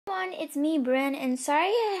it's me, Bryn, and sorry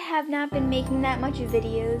I have not been making that much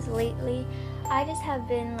videos lately. I just have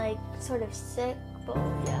been like sort of sick, but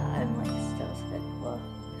yeah, I'm like still sick. Well,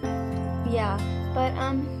 yeah, but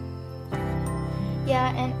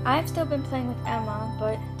yeah, and I've still been playing with Emma,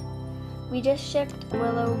 but we just shipped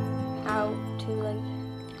Willow out to like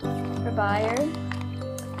her buyer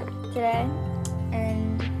today,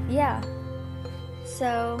 and yeah,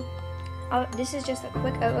 so this is just a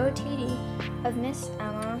quick OOTD of Miss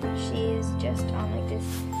Emma. She's just on like this,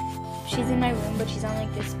 she's in my room, but she's on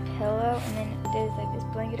like this pillow, and then there's like this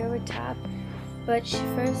blanket over top. But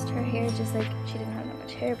first, her hair is just like, she didn't have that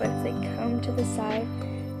much hair, but it's like combed to the side,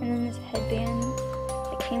 and then this headband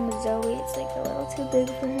that came with Zoe, it's like a little too big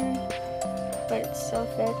for her, but it still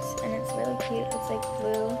fits, and it's really cute. It's like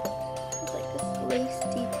blue, it's like this lace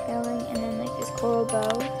detailing, and then like this coral bow,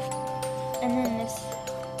 and then this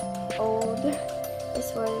this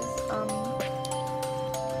was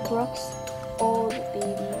Brooke's old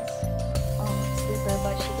baby's sleeper,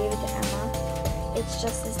 but she gave it to Emma. It's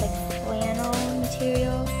just this like flannel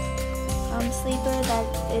material sleeper that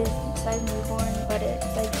is size newborn, but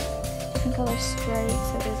it's like different color stripes.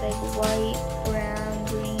 So there's like white, brown,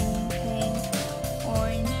 green, pink,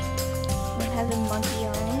 orange, and it has a monkey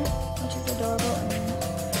on it, which is adorable, and then the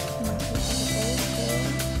monkey has a face too,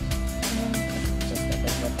 and then it's just like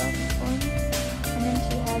a flip up one, and then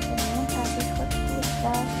she has a nail passive clip with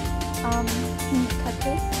that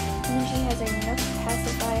cupcake, and then she has a Nook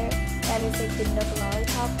pacifier that is like the Nook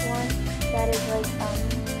lollipop one that is like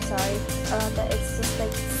that it's just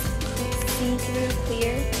like see-through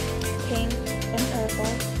clear pink and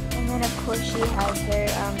purple, and then of course she has her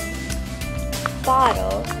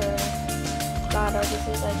bottle. This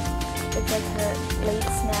is like, it's like her late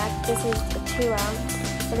snack. This is a 2 ounce,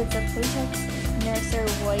 but it's a Playtex Nurser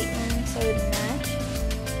white one, so it would match.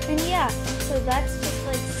 And yeah, so that's just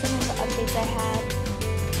like some of the updates I had.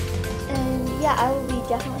 And yeah, I will be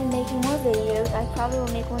definitely making more videos. I probably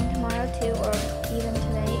will make one tomorrow too, or even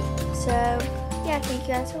tonight. So yeah, thank you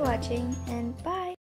guys for watching, and bye.